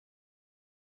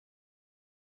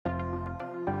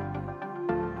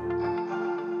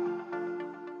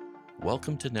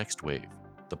Welcome to Next Wave,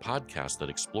 the podcast that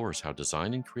explores how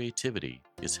design and creativity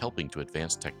is helping to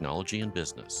advance technology and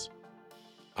business.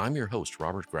 I'm your host,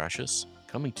 Robert Gracious,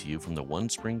 coming to you from the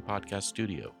OneSpring Podcast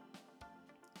Studio.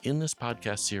 In this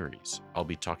podcast series, I'll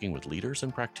be talking with leaders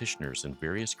and practitioners in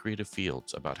various creative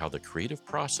fields about how the creative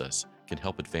process can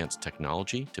help advance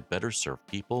technology to better serve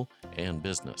people and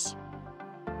business.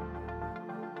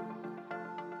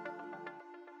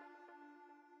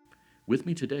 With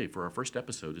me today for our first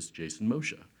episode is Jason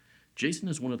Moshe. Jason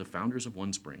is one of the founders of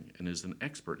OneSpring and is an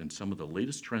expert in some of the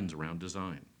latest trends around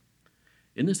design.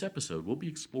 In this episode, we'll be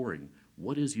exploring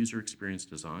what is user experience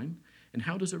design and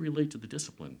how does it relate to the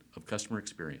discipline of customer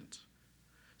experience.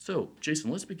 So, Jason,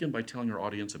 let's begin by telling our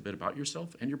audience a bit about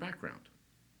yourself and your background.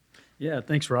 Yeah,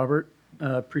 thanks, Robert.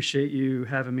 Appreciate you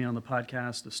having me on the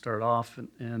podcast to start off,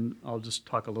 and I'll just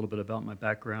talk a little bit about my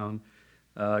background.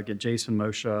 Again, Jason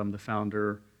Moshe, I'm the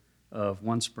founder of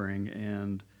OneSpring,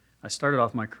 and I started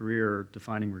off my career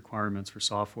defining requirements for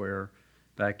software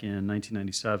back in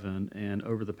 1997, and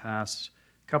over the past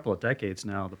couple of decades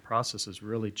now, the process has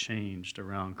really changed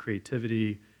around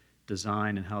creativity,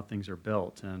 design, and how things are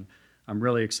built. And I'm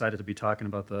really excited to be talking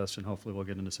about this, and hopefully we'll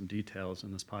get into some details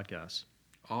in this podcast.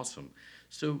 Awesome.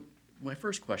 So, my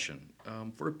first question,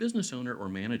 for a business owner or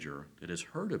manager that has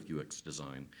heard of UX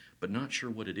design but not sure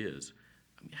what it is,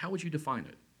 how would you define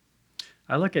it?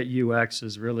 I look at UX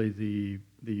as really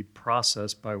the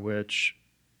process by which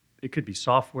it could be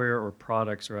software or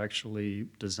products are actually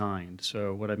designed.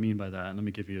 So what I mean by that, and let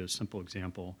me give you a simple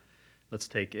example. Let's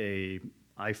take a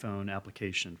iPhone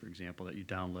application, for example, that you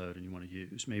download and you want to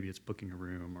use. Maybe it's booking a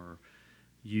room or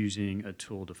using a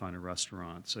tool to find a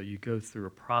restaurant. So you go through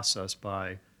a process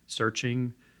by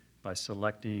searching, by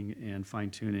selecting, and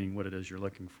fine-tuning what it is you're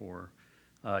looking for.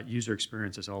 User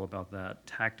experience is all about that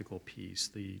tactical piece,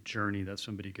 the journey that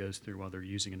somebody goes through while they're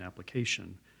using an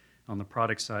application. On the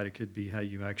product side, it could be how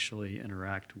you actually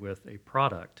interact with a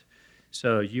product.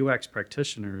 So UX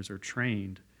practitioners are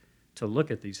trained to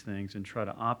look at these things and try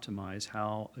to optimize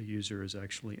how a user is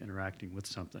actually interacting with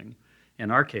something. In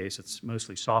our case, it's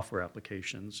mostly software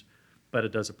applications, but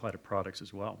it does apply to products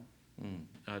as well.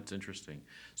 That's interesting.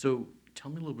 So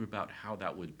tell me a little bit about how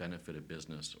that would benefit a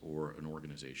business or an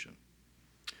organization.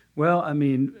 Well, I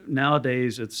mean,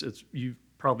 nowadays it's you've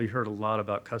probably heard a lot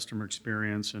about customer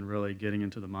experience and really getting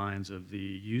into the minds of the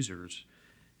users,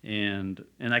 and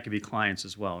that could be clients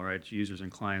as well, right? Users and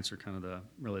clients are kind of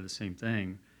really the same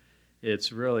thing.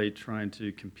 It's really trying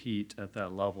to compete at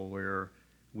that level where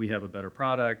we have a better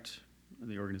product,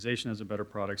 the organization has a better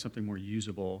product, something more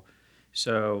usable.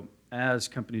 So as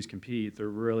companies compete, they're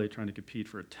really trying to compete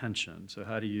for attention. So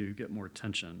how do you get more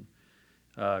attention?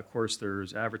 Of course,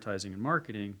 there's advertising and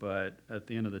marketing, but at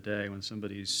the end of the day, when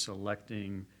somebody's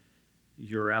selecting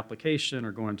your application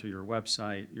or going to your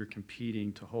website, you're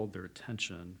competing to hold their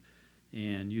attention.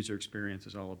 And user experience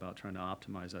is all about trying to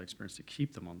optimize that experience to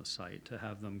keep them on the site, to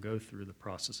have them go through the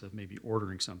process of maybe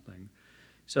ordering something.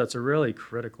 So it's a really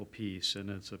critical piece, and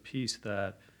it's a piece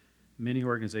that many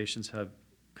organizations have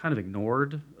kind of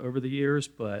ignored over the years,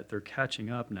 but they're catching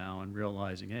up now and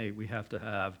realizing, hey, we have to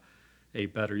have a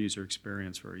better user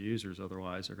experience for our users,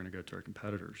 otherwise they're going to go to our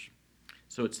competitors.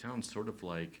 So it sounds sort of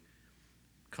like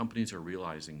companies are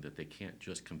realizing that they can't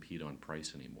just compete on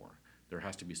price anymore. There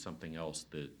has to be something else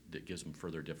that gives them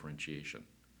further differentiation.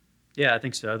 Yeah, I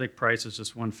think so. I think price is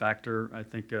just one factor. I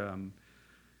think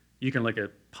you can look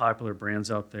at popular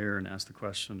brands out there and ask the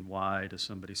question, why does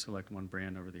somebody select one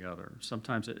brand over the other?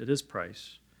 Sometimes it is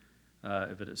price,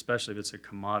 especially if it's a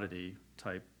commodity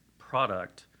type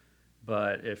product.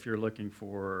 But if you're looking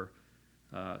for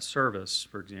service,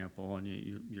 for example, and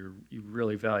you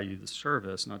really value the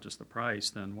service, not just the price,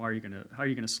 then how are you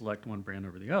going to select one brand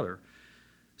over the other?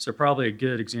 So probably a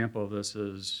good example of this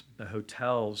is the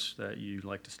hotels that you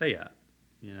like to stay at.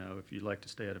 You know, if you like to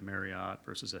stay at a Marriott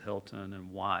versus a Hilton,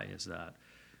 and why is that?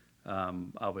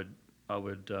 I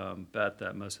would bet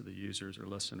that most of the users or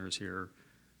listeners here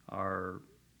are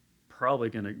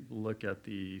probably going to look at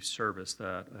the service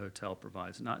that a hotel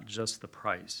provides, not just the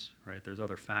price, right? There's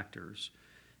other factors.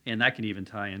 And that can even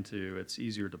tie into it's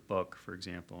easier to book, for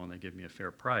example, and they give me a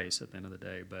fair price at the end of the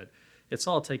day. But it's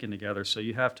all taken together. So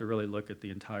you have to really look at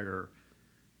the entire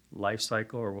life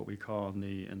cycle, or what we call in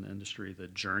the industry the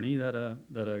journey that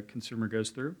a consumer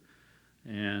goes through,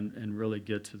 and really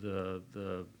get to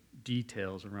the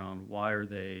details around why are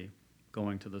they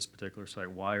going to this particular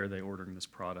site? Why are they ordering this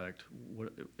product?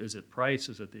 What is it? Price?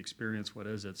 Is it the experience? What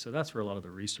is it? So that's where a lot of the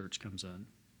research comes in.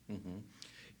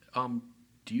 Mm-hmm.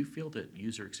 Do you feel that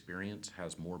user experience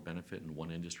has more benefit in one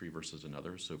industry versus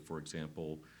another? So, for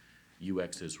example,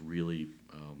 UX is really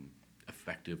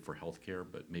effective for healthcare,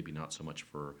 but maybe not so much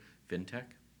for fintech?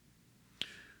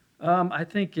 I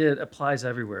think it applies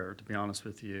everywhere, to be honest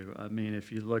with you. I mean,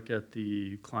 if you look at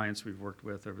the clients we've worked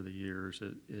with over the years,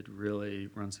 it really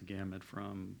runs the gamut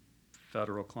from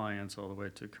federal clients all the way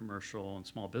to commercial and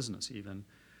small business even.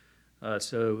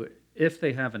 So if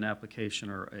they have an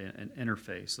application or an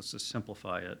interface, let's just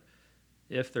simplify it.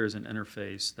 If there's an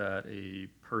interface that a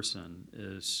person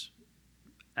is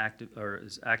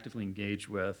actively engaged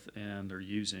with and they're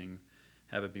using,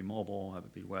 have it be mobile, have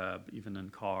it be web, even in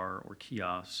car or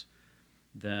kiosks,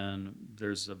 then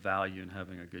there's a value in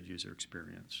having a good user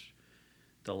experience.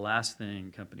 The last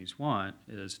thing companies want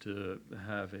is to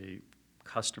have a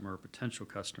customer, potential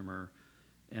customer,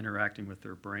 interacting with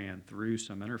their brand through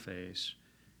some interface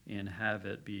and have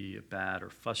it be a bad or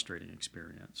frustrating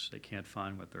experience. They can't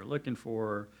find what they're looking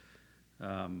for.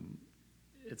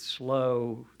 It's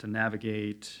slow to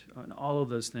navigate, and all of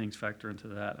those things factor into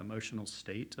that emotional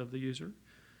state of the user.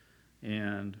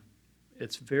 And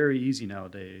it's very easy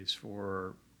nowadays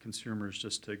for consumers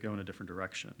just to go in a different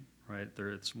direction, right?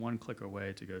 It's one click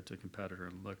away to go to a competitor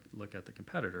and look at the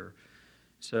competitor.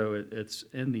 So it's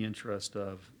in the interest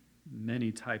of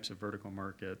many types of vertical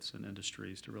markets and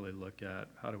industries to really look at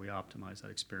how do we optimize that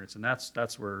experience. And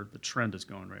that's where the trend is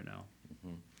going right now.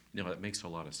 Mm-hmm. No, that makes a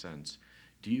lot of sense.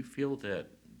 Do you feel that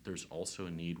there's also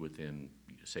a need within,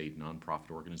 say,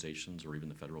 nonprofit organizations or even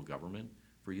the federal government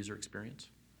for user experience?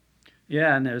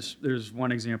 Yeah, and there's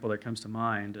one example that comes to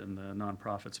mind in the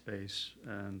nonprofit space,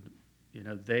 and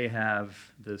they have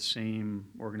the same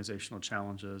organizational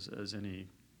challenges as any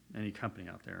company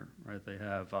out there, right? They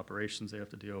have operations they have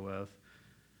to deal with.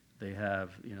 They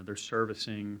have, they're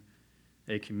servicing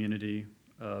a community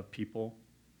of people,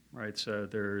 right? So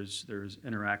there's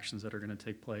interactions that are going to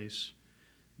take place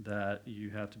that you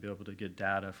have to be able to get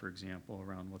data, for example,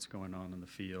 around what's going on in the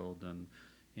field and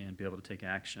be able to take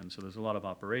action. So there's a lot of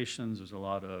operations, there's a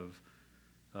lot of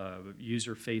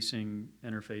user-facing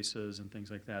interfaces and things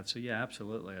like that. So yeah,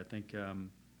 absolutely. I think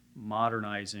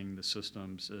modernizing the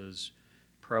systems is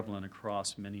prevalent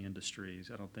across many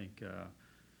industries. I don't think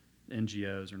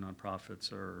NGOs or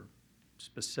nonprofits are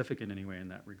specific in any way in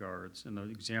that regards. And the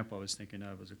example I was thinking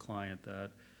of was a client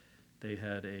that they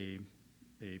had a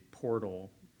portal,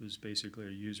 it was basically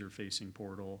a user-facing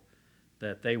portal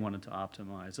that they wanted to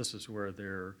optimize. This is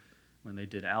where when they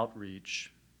did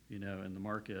outreach, in the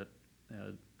market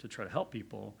to try to help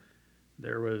people,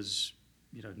 there was,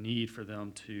 need for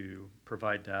them to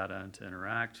provide data and to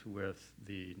interact with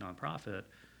the nonprofit.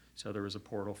 So there was a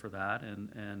portal for that,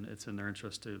 and it's in their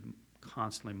interest to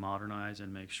constantly modernize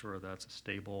and make sure that's a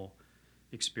stable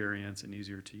experience and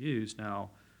easier to use. Now,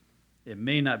 it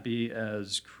may not be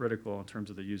as critical in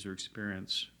terms of the user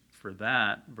experience for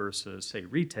that versus, say,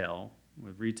 retail.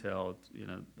 With retail,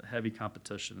 heavy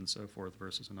competition and so forth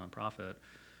versus a nonprofit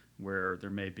where there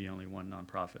may be only one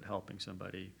nonprofit helping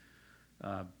somebody.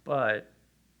 But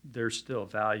there's still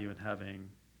value in having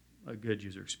a good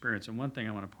user experience. And one thing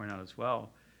I want to point out as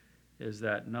well is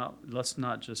that let's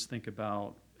not just think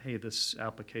about, hey, this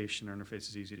application or interface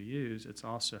is easy to use. It's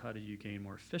also how do you gain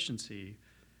more efficiency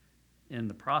in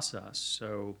the process.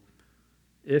 So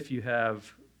if you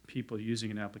have people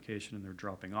using an application and they're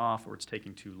dropping off or it's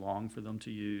taking too long for them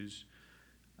to use,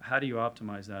 how do you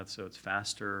optimize that so it's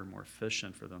faster, more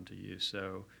efficient for them to use?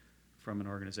 So from an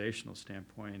organizational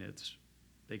standpoint,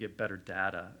 they get better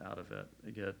data out of it.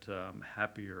 They get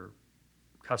happier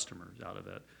customers out of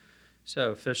it.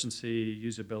 So efficiency,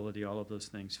 usability, all of those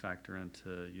things factor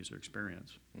into user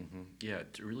experience. Mm-hmm. Yeah,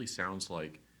 it really sounds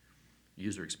like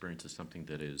user experience is something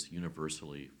that is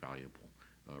universally valuable.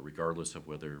 Regardless of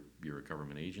whether you're a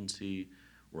government agency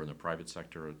or in the private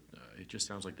sector, it just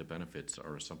sounds like the benefits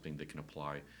are something that can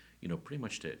apply, pretty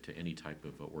much to any type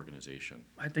of organization.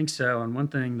 I think so. And one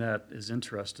thing that is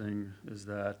interesting is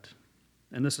that,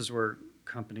 and this is where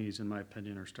companies, in my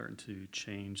opinion, are starting to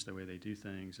change the way they do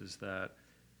things, is that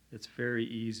it's very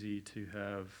easy to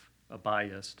have a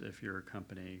bias if you're a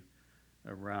company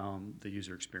around the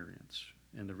user experience.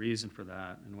 And the reason for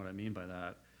that, and what I mean by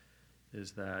that,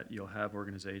 is that you'll have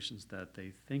organizations that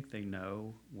they think they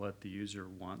know what the user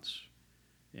wants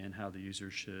and how the user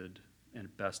should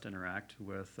and best interact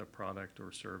with a product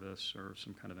or service or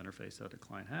some kind of interface that a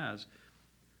client has,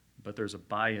 but there's a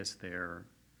bias there,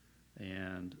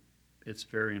 and it's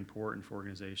very important for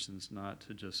organizations not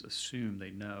to just assume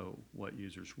they know what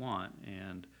users want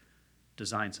and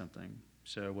design something.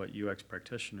 So what UX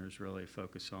practitioners really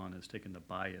focus on is taking the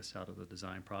bias out of the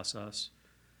design process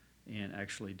and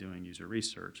actually doing user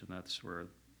research. And that's where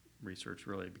research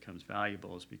really becomes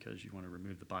valuable, is because you want to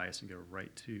remove the bias and go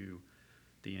right to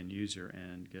the end user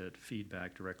and get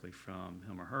feedback directly from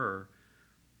him or her,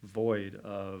 void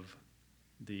of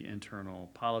the internal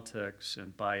politics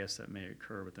and bias that may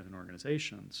occur within an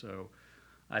organization. So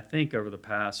I think over the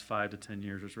past 5 to 10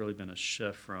 years, there's really been a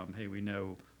shift from, hey, we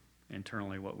know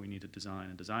internally what we need to design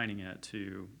and designing it,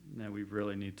 to now we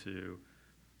really need to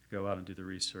go out and do the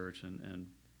research and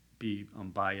be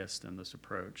unbiased in this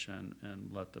approach and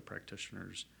let the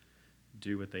practitioners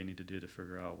do what they need to do to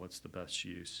figure out what's the best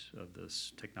use of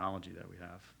this technology that we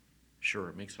have. Sure,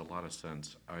 it makes a lot of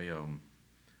sense.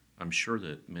 I'm sure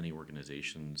that many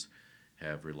organizations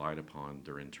have relied upon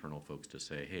their internal folks to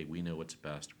say, hey, we know what's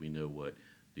best, we know what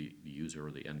the user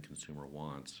or the end consumer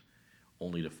wants,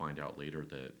 only to find out later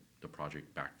that the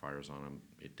project backfires on them.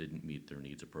 It didn't meet their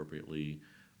needs appropriately.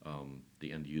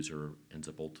 The end user ends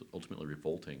up ultimately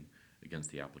revolting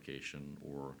against the application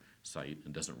or site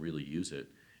and doesn't really use it.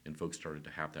 And folks started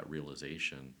to have that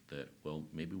realization that, well,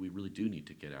 maybe we really do need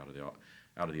to get out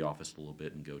of the office a little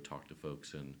bit and go talk to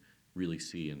folks and really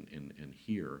see and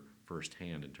hear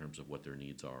firsthand in terms of what their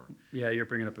needs are. Yeah, you're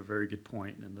bringing up a very good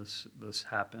point, and this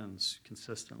happens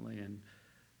consistently. And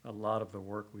a lot of the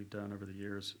work we've done over the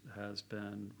years has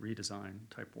been redesign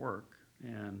type work.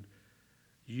 And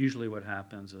usually what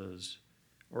happens is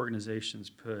organizations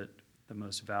put the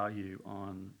most value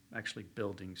on actually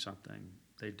building something.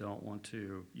 They don't want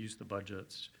to use the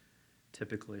budgets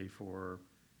typically for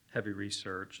heavy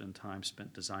research and time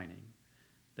spent designing.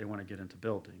 They want to get into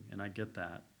building, and I get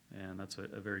that. And that's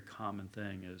a very common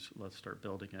thing is let's start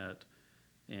building it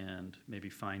and maybe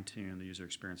fine-tune the user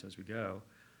experience as we go.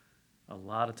 A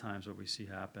lot of times what we see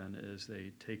happen is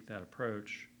they take that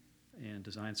approach and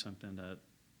design something that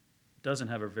doesn't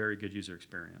have a very good user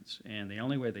experience. And the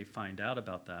only way they find out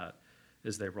about that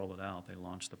is they roll it out, they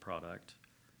launch the product,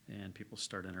 and people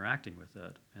start interacting with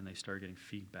it, and they start getting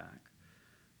feedback.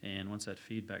 And once that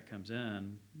feedback comes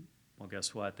in, well,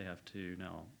 guess what? They have to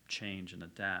now change and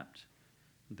adapt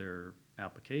their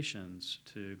applications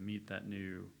to meet that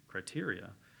new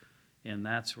criteria. And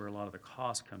that's where a lot of the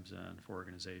cost comes in for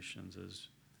organizations is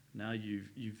now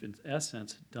you've in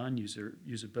essence done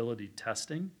usability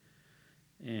testing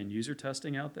and user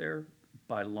testing out there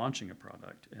by launching a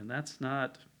product. And that's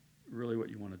not really what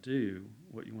you want to do.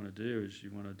 What you want to do is you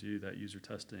want to do that user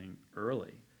testing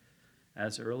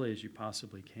as early as you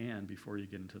possibly can before you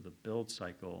get into the build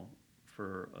cycle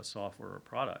for a software or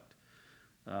product.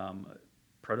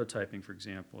 Prototyping, for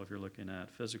example, if you're looking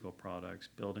at physical products,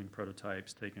 building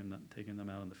prototypes, taking them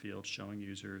out in the field, showing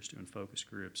users, doing focus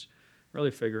groups,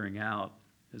 really figuring out,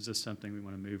 is this something we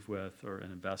want to move with or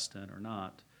invest in or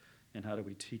not, and how do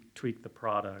we tweak the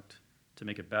product to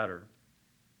make it better.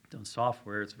 In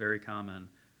software, it's very common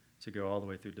to go all the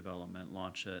way through development,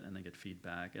 launch it, and then get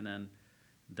feedback, and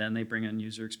then they bring in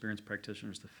user experience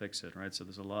practitioners to fix it, right? So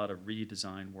there's a lot of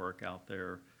redesign work out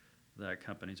there that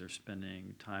companies are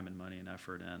spending time and money and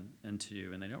effort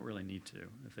into, and they don't really need to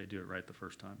if they do it right the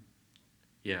first time.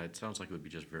 Yeah, it sounds like it would be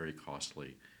just very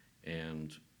costly.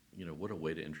 And, what a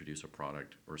way to introduce a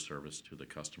product or service to the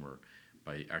customer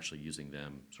by actually using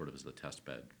them sort of as the test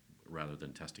bed rather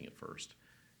than testing it first,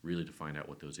 really to find out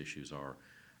what those issues are.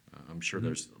 I'm sure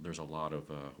there's a lot of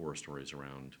horror stories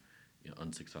around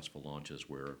unsuccessful launches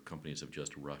where companies have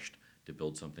just rushed to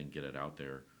build something, get it out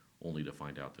there, only to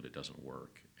find out that it doesn't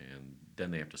work, and then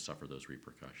they have to suffer those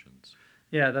repercussions.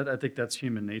 Yeah, I think that's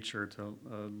human nature to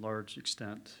a large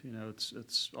extent.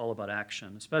 It's all about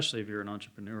action, especially if you're an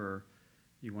entrepreneur.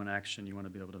 You want action, you want to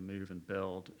be able to move and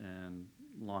build and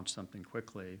launch something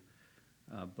quickly.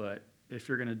 But if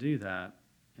you're going to do that,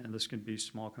 and this can be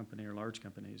small company or large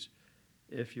companies,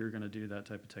 if you're going to do that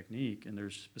type of technique, and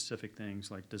there's specific things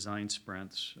like design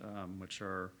sprints, which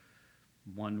are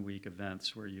 1 week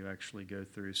events where you actually go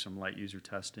through some light user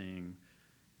testing,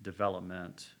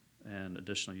 development, and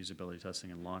additional usability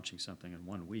testing and launching something in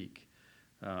 1 week.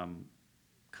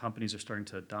 Companies are starting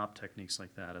to adopt techniques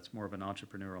like that. It's more of an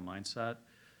entrepreneurial mindset,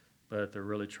 but they're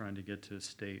really trying to get to a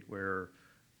state where,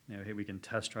 hey, we can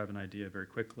test drive an idea very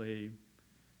quickly,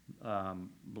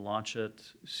 launch it,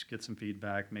 get some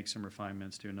feedback, make some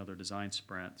refinements, do another design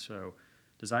sprint. So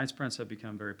design sprints have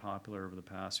become very popular over the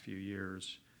past few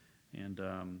years. And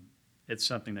it's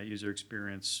something that user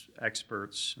experience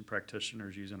experts and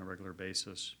practitioners use on a regular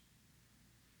basis.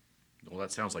 Well,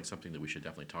 that sounds like something that we should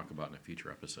definitely talk about in a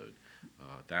future episode.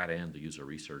 That and the user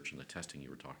research and the testing you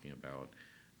were talking about.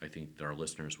 I think that our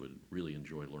listeners would really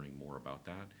enjoy learning more about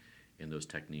that and those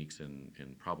techniques and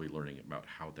probably learning about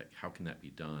how can that be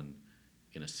done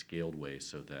in a scaled way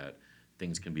so that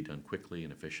things can be done quickly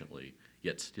and efficiently,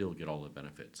 yet still get all the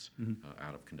benefits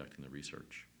out of conducting the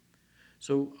research.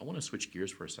 So I want to switch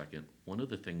gears for a second. One of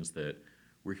the things that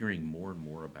we're hearing more and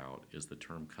more about is the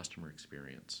term customer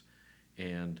experience.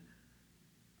 And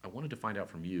I wanted to find out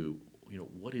from you,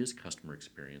 what is customer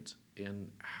experience and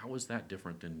how is that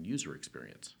different than user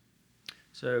experience?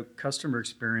 So, customer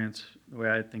experience, the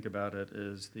way I think about it,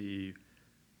 is the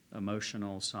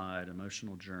emotional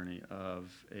journey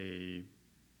of a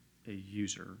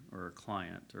user or a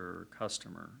client or a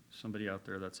customer, somebody out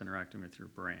there that's interacting with your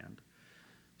brand.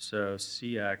 So,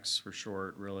 CX for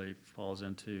short really falls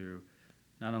into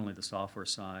not only the software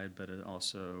side, but it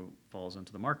also falls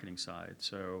into the marketing side.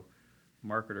 So,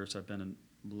 marketers have been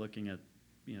looking at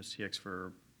CX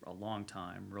for a long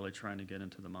time, really trying to get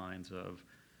into the minds of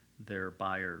their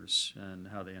buyers and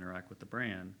how they interact with the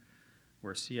brand.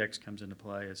 Where CX comes into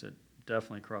play is it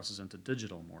definitely crosses into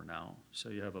digital more now. So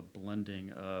you have a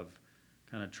blending of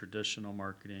kind of traditional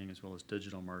marketing as well as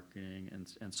digital marketing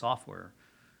and software.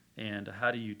 And how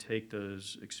do you take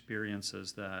those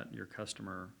experiences that your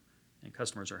customers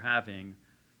are having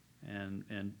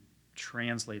and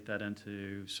translate that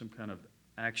into some kind of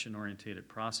action-oriented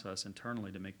process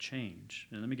internally to make change?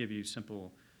 And let me give you a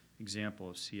simple example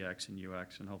of CX and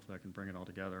UX, and hopefully I can bring it all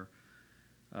together.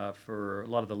 For a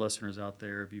lot of the listeners out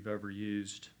there, if you've ever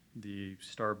used the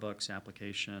Starbucks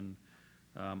application,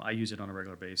 I use it on a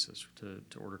regular basis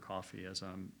to order coffee as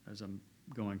I'm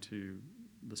going to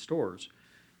the stores.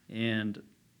 And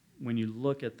when you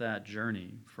look at that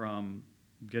journey from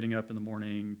getting up in the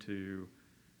morning to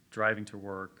driving to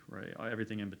work, right,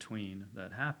 everything in between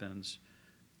that happens,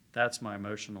 that's my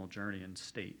emotional journey and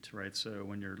state, right? So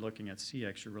when you're looking at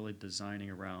CX, you're really designing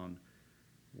around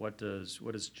what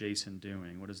is Jason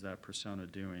doing? What is that persona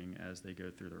doing as they go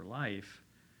through their life?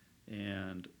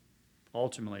 And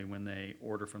ultimately, when they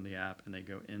order from the app and they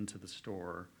go into the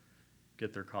store,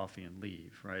 get their coffee and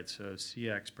leave, right? So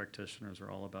CX practitioners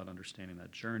are all about understanding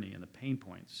that journey and the pain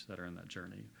points that are in that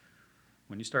journey.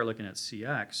 When you start looking at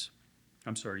UX,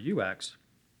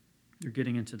 you're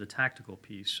getting into the tactical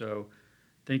piece. So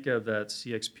think of that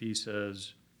CX piece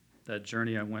as that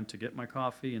journey I went to get my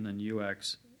coffee, and then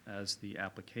UX as the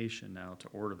application now to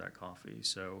order that coffee.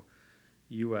 So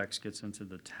UX gets into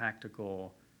the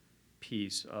tactical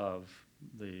piece of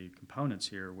the components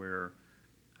here, where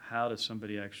how does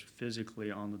somebody actually physically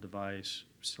on the device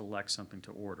select something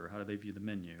to order? How do they view the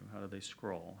menu? How do they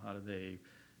scroll? How do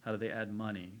they add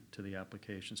money to the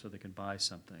application so they can buy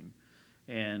something?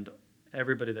 And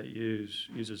everybody that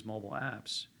uses mobile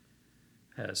apps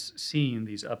has seen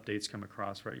these updates come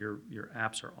across, right? Your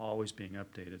apps are always being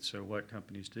updated. So what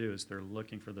companies do is they're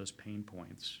looking for those pain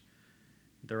points.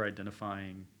 They're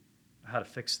identifying how to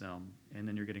fix them, and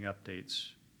then you're getting updates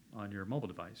on your mobile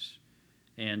device.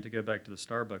 And to go back to the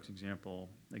Starbucks example,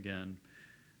 again,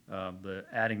 the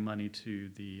adding money to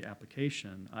the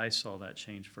application, I saw that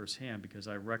change firsthand because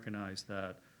I recognized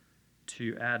that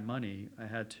to add money, I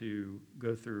had to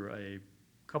go through a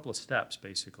couple of steps,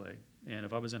 basically. And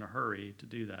if I was in a hurry to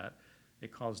do that,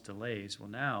 it caused delays. Well,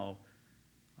 now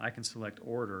I can select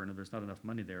order, and if there's not enough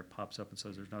money there, it pops up and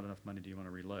says, there's not enough money, do you want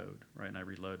to reload, right? And I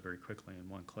reload very quickly in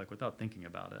one click without thinking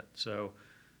about it. So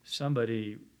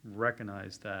somebody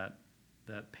recognized that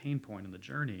pain point in the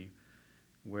journey,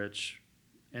 which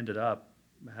ended up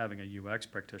having a UX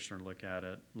practitioner looked at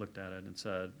it and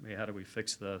said, hey, how do we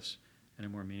fix this in a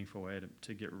more meaningful way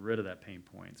to get rid of that pain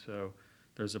point? So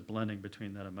there's a blending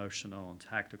between that emotional and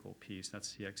tactical piece.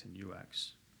 That's CX and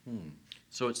UX.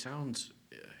 So it sounds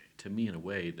to me in a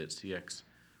way that CX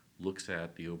looks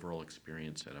at the overall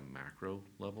experience at a macro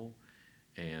level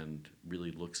and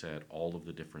really looks at all of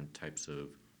the different types of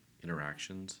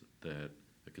interactions that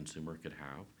a consumer could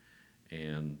have.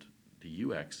 And the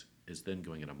UX is then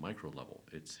going at a micro level.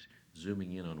 It's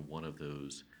zooming in on one of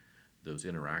those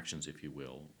interactions, if you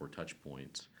will, or touch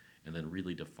points, and then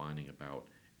really defining about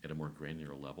at a more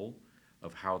granular level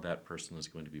of how that person is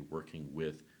going to be working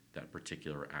with that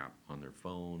particular app on their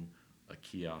phone, a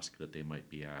kiosk that they might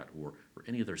be at, or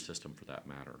any other system for that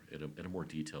matter, at a more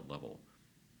detailed level.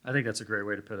 I think that's a great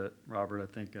way to put it, Robert.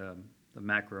 I think the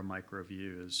macro-micro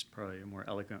view is probably a more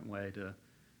elegant way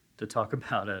to talk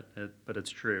about it, but it's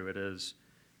true. It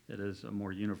is a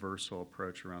more universal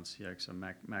approach around CX, a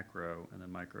macro, and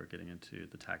then micro getting into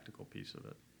the tactical piece of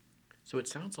it. So it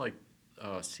sounds like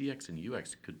CX and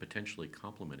UX could potentially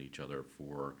complement each other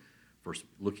for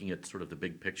looking at sort of the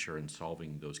big picture and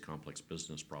solving those complex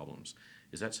business problems.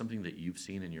 Is that something that you've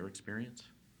seen in your experience?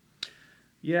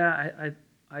 Yeah,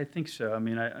 I think so. I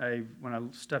mean, I when I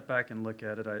step back and look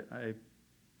at it,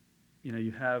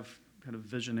 you have kind of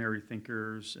visionary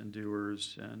thinkers and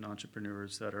doers and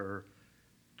entrepreneurs that are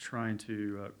trying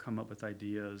to come up with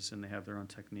ideas, and they have their own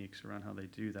techniques around how they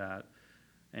do that.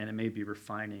 and it may be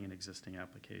refining an existing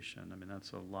application. I mean,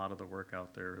 that's a lot of the work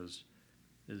out there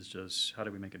is just how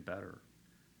do we make it better?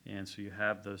 And so you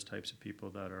have those types of people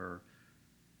that are,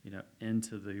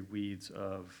 into the weeds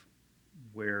of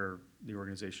where the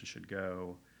organization should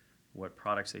go, what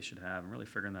products they should have, and really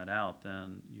figuring that out.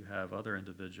 Then you have other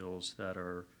individuals that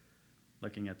are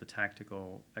looking at the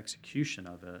tactical execution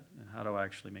of it and how do I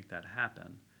actually make that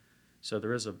happen. So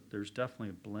there's definitely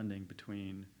a blending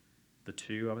between the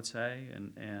two, I would say,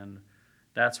 and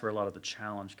that's where a lot of the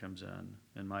challenge comes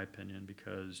in my opinion,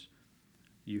 because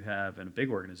you have, in a big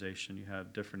organization, you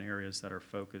have different areas that are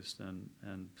focused and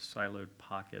siloed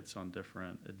pockets on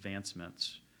different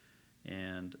advancements,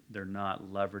 and they're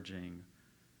not leveraging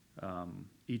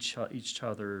each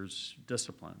other's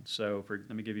discipline. So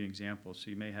let me give you an example. So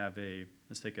you may have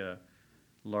let's take a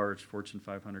large Fortune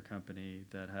 500 company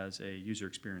that has a user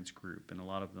experience group, and a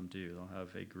lot of them do. They'll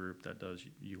have a group that does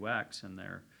UX in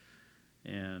there.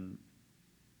 And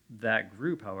that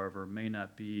group, however, may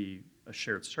not be a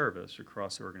shared service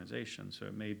across the organization. So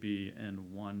it may be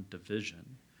in one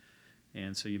division.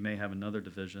 And so you may have another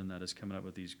division that is coming up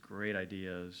with these great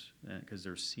ideas because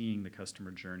they're seeing the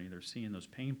customer journey, they're seeing those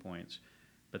pain points,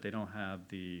 but they don't have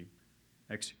the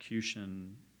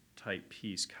execution type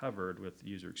piece covered with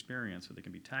user experience so they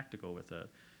can be tactical with it.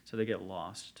 So they get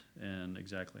lost in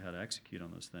exactly how to execute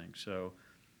on those things. So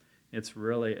it's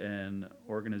really an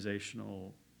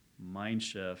organizational mind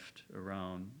shift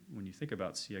around when you think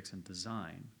about CX and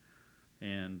design.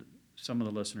 And some of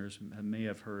the listeners may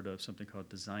have heard of something called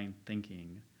design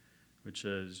thinking, which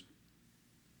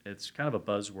it's kind of a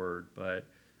buzzword, but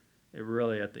it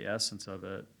really, at the essence of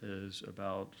it, is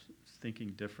about thinking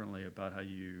differently about how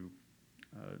you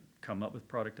come up with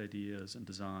product ideas and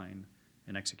design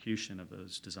and execution of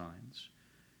those designs.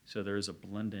 So there is a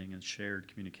blending and shared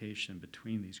communication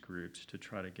between these groups to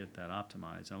try to get that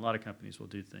optimized. And a lot of companies will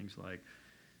do things like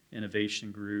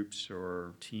innovation groups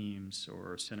or teams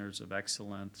or centers of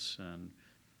excellence, and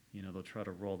they'll try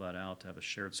to roll that out to have a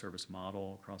shared service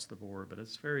model across the board. But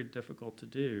it's very difficult to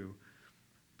do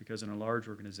because in a large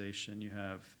organization you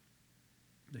have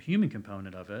the human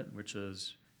component of it, which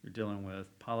is you're dealing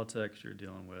with politics, you're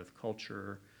dealing with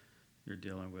culture, you're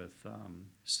dealing with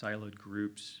siloed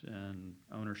groups and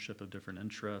ownership of different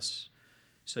interests.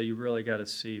 So you really got to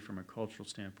see from a cultural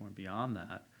standpoint beyond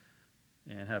that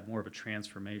and have more of a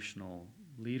transformational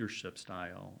leadership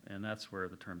style. And that's where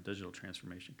the term digital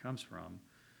transformation comes from,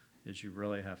 is you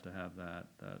really have to have that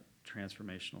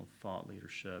transformational thought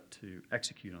leadership to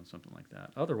execute on something like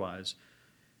that. Otherwise,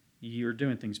 you're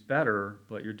doing things better,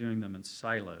 but you're doing them in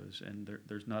silos, and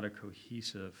there's not a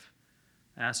cohesive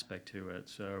aspect to it.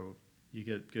 So you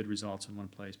get good results in one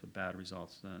place, but bad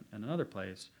results in another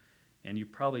place. And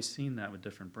you've probably seen that with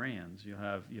different brands. You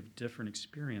have different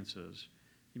experiences.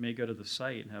 You may go to the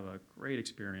site and have a great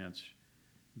experience.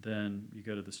 Then you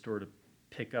go to the store to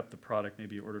pick up the product,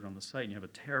 maybe you ordered on the site, and you have a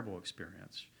terrible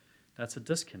experience. That's a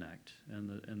disconnect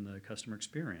in the customer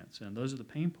experience. And those are the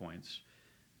pain points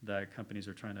that companies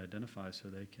are trying to identify so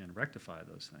they can rectify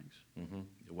those things.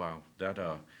 Mm-hmm. Wow, that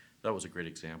was a great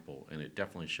example, and it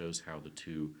definitely shows how the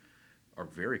two are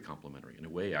very complementary. In a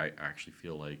way, I actually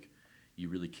feel like you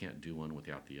really can't do one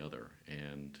without the other,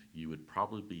 and you would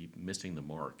probably be missing the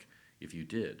mark if you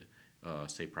did,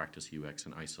 say, practice UX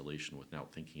in isolation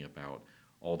without thinking about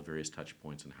all the various touch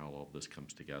points and how all of this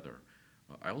comes together.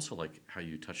 I also like how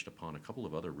you touched upon a couple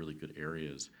of other really good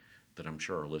areas that I'm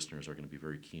sure our listeners are going to be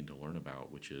very keen to learn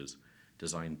about, which is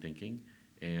design thinking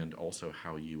and also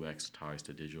how UX ties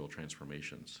to digital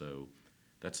transformation. So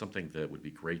that's something that would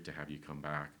be great to have you come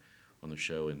back on the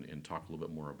show and talk a little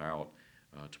bit more about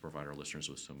to provide our listeners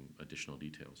with some additional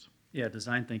details. Yeah,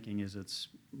 design thinking is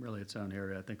really its own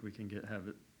area. I think we can have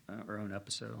our own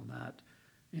episode on that.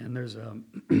 And there's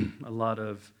a lot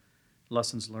of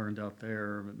lessons learned out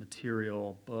there,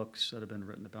 material, books that have been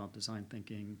written about design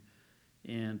thinking.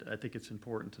 And I think it's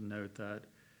important to note that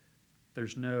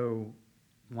there's no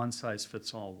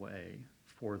one-size-fits-all way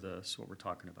for this, what we're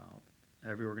talking about.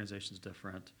 Every organization is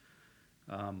different.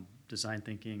 Design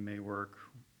thinking may work,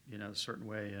 a certain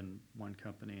way in one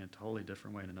company and a totally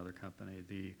different way in another company.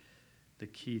 The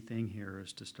key thing here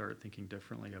is to start thinking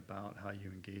differently about how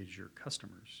you engage your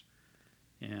customers.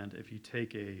 And if you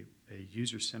take a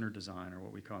user-centered design, or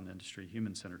what we call in the industry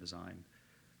human-centered design,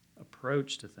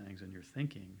 approach to things and your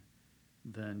thinking,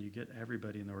 then you get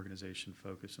everybody in the organization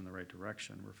focused in the right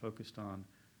direction. We're focused on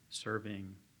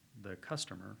serving the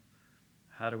customer.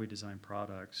 How do we design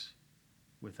products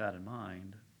with that in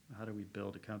mind? How do we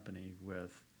build a company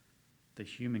with the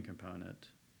human component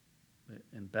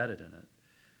embedded in it?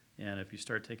 And if you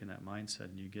start taking that mindset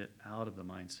and you get out of the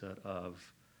mindset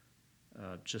of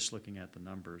just looking at the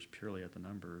numbers, purely at the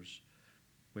numbers,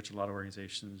 which a lot of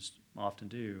organizations often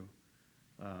do,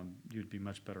 you'd be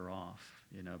much better off,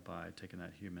 by taking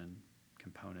that human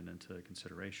component into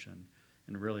consideration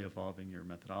and really evolving your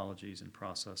methodologies and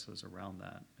processes around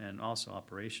that, and also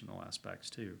operational aspects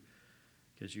too,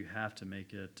 because you have to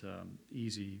make it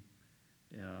easy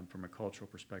from a cultural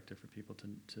perspective for people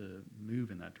to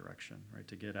move in that direction, right?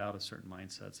 To get out of certain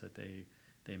mindsets that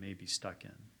they may be stuck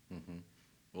in. Mm-hmm.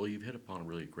 Well, you've hit upon a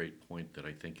really great point that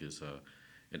I think is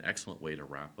an excellent way to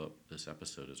wrap up this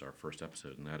episode as our first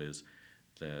episode, and that is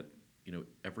that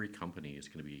every company is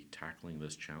going to be tackling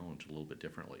this challenge a little bit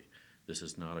differently. This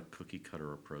is not a cookie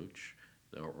cutter approach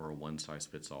or a one size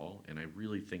fits all, and I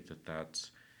really think that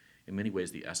that's in many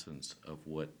ways the essence of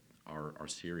what our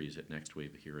series at Next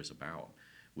Wave here is about,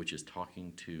 which is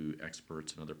talking to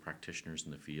experts and other practitioners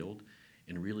in the field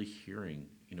and really hearing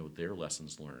their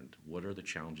lessons learned. What are the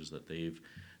challenges that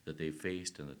they've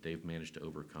faced and that they've managed to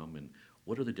overcome, and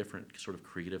what are the different sort of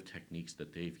creative techniques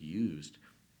that they've used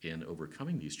in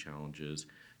overcoming these challenges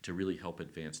to really help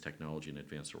advance technology and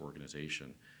advance their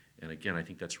organization. And again, I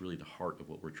think that's really the heart of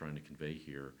what we're trying to convey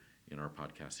here in our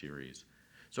podcast series.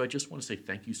 So I just want to say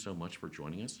thank you so much for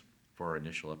joining us for our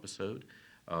initial episode.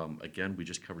 Again, we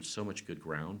just covered so much good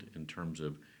ground in terms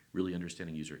of really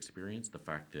understanding user experience, the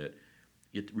fact that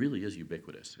it really is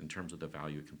ubiquitous in terms of the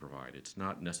value it can provide. It's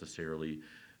not necessarily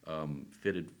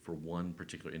fitted for one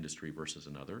particular industry versus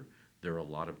another. There are a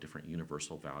lot of different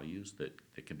universal values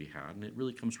that can be had, and it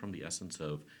really comes from the essence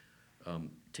of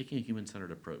taking a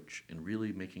human-centered approach and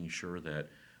really making sure that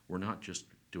we're not just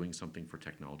doing something for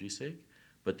technology's sake,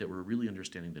 but that we're really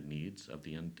understanding the needs of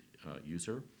the end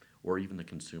user or even the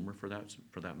consumer for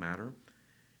that matter,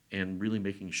 and really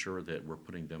making sure that we're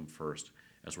putting them first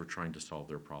as we're trying to solve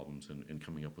their problems and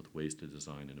coming up with ways to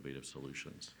design innovative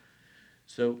solutions.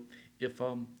 So if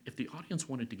the audience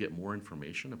wanted to get more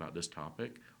information about this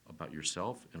topic, about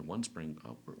yourself and OneSpring,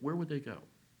 where would they go?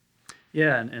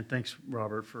 Yeah, and thanks,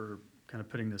 Robert, for kind of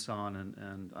putting this on,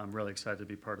 and I'm really excited to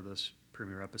be part of this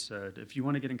premiere episode. If you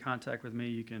want to get in contact with me,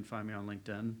 you can find me on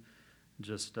LinkedIn.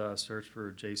 Just search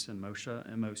for Jason Moccia,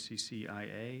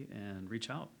 Moccia, and reach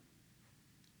out.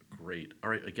 Great. All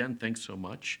right. Again, thanks so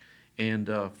much. And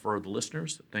for the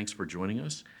listeners, thanks for joining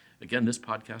us. Again, this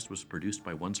podcast was produced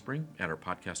by OneSpring at our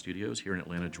podcast studios here in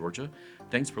Atlanta, Georgia.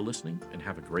 Thanks for listening, and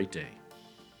have a great day.